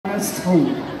deepest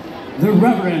hope. The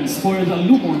reverence for the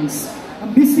Lumons, a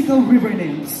mystical river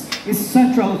nymphs, is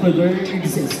central to their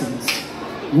existence.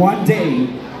 One day,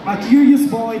 a curious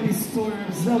boy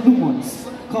disturbs the Lumons,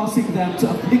 causing them to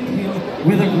afflict him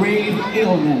with a grave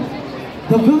ailment.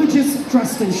 The village's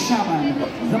trusted shaman,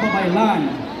 the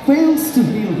Mabaylan, fails to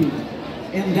heal him.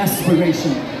 In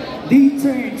desperation, they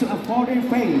turn to a foreign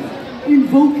faith,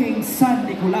 invoking San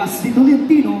Nicolas de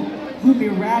Tolentino, who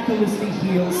miraculously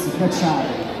heals the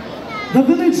child. The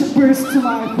village bursts to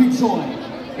life with joy,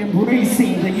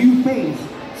 embracing the new faith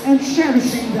and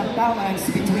cherishing the balance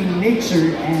between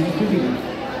nature and belief.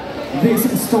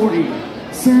 This story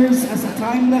serves as a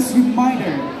timeless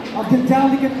reminder of the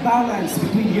delicate balance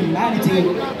between humanity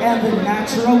and the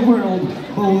natural world,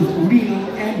 both real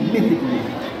and mythical.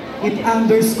 It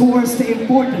underscores the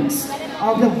importance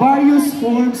of the various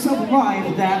forms of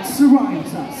life that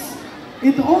surrounds us.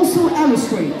 It also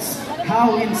illustrates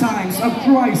how in times of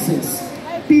crisis,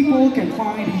 people can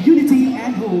find unity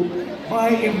and hope by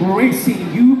embracing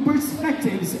new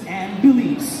perspectives and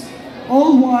beliefs,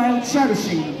 all while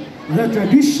cherishing the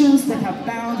traditions that have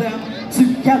bound them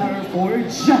together for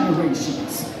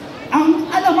generations. Ang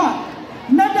alamat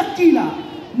na dakila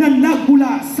na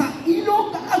nagmula sa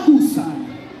ilog Agusan,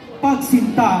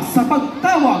 pagsinta sa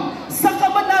pagtawag sa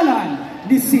kabanalan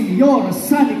ni Senyor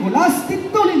San Nicolas de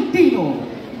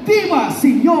Tolentino. Viva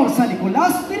Senyor San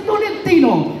Nicolas de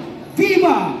Tolentino!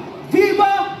 Viva!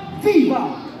 Viva!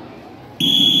 Viva!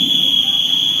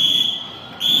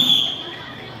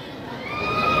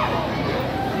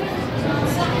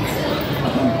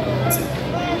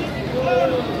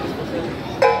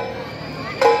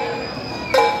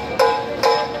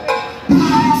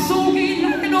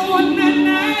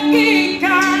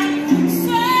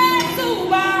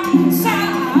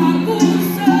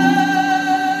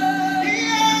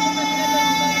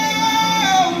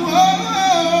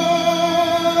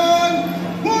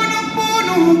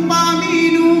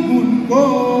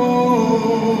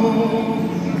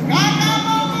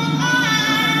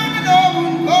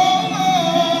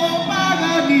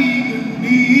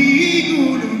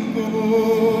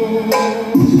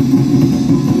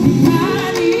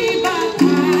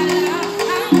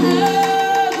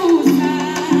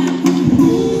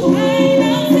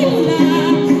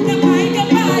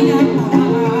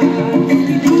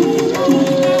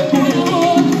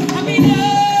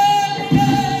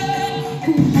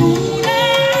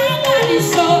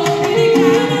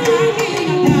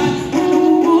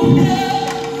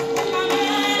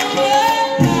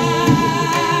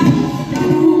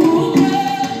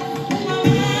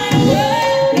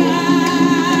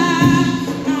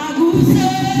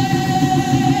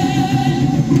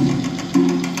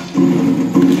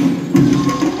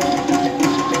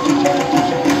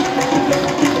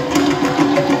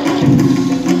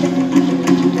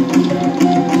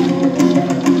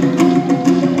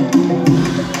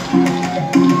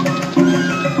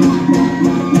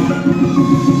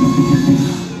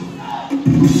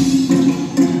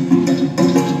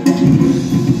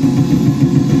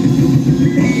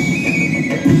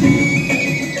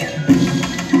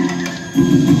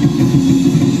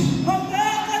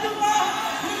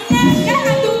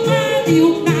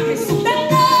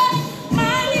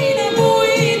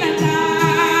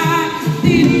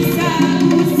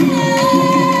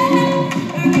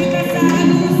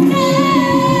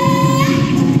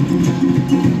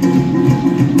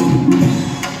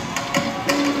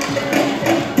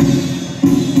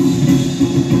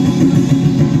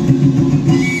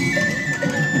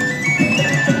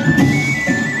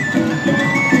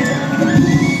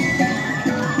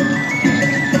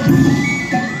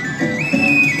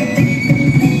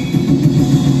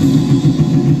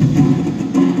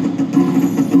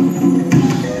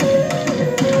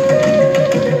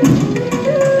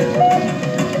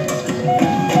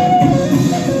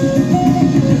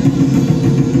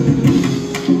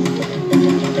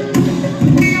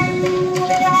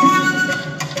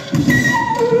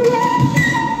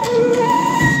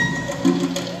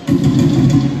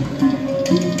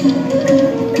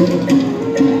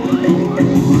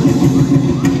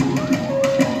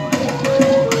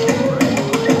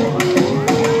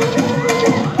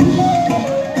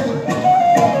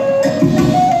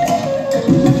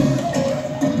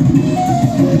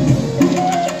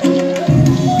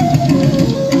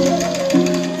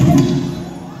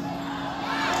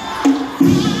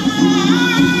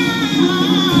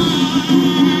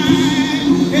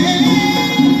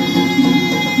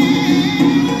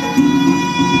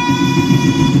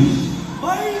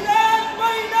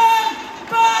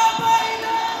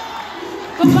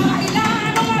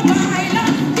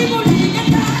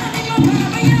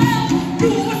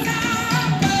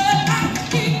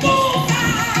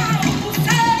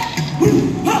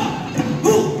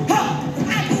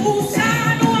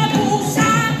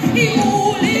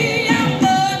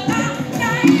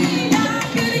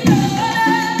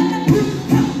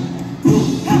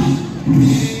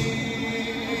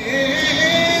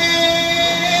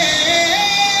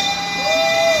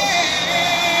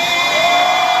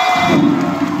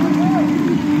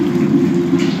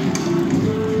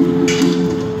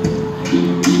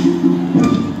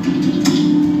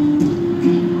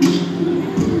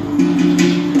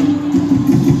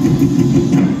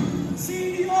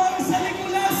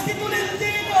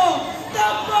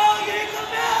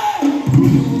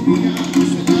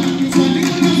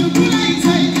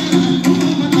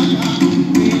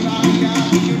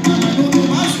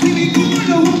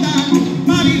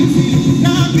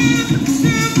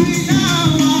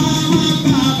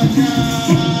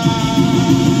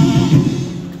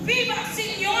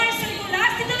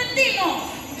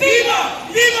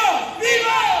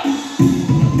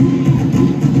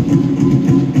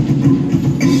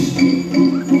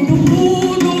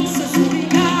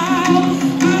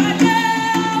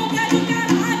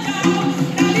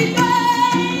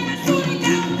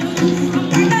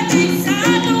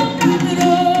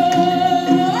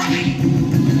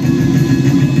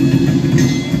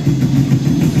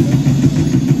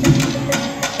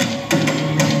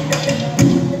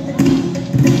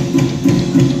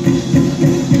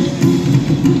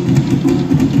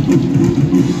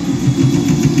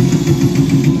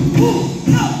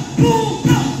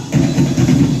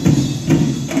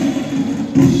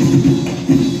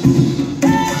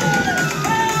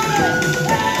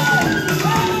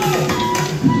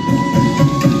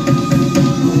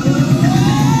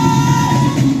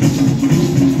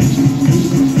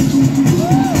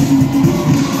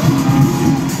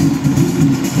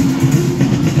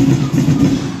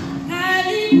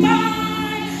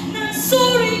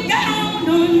 Sorry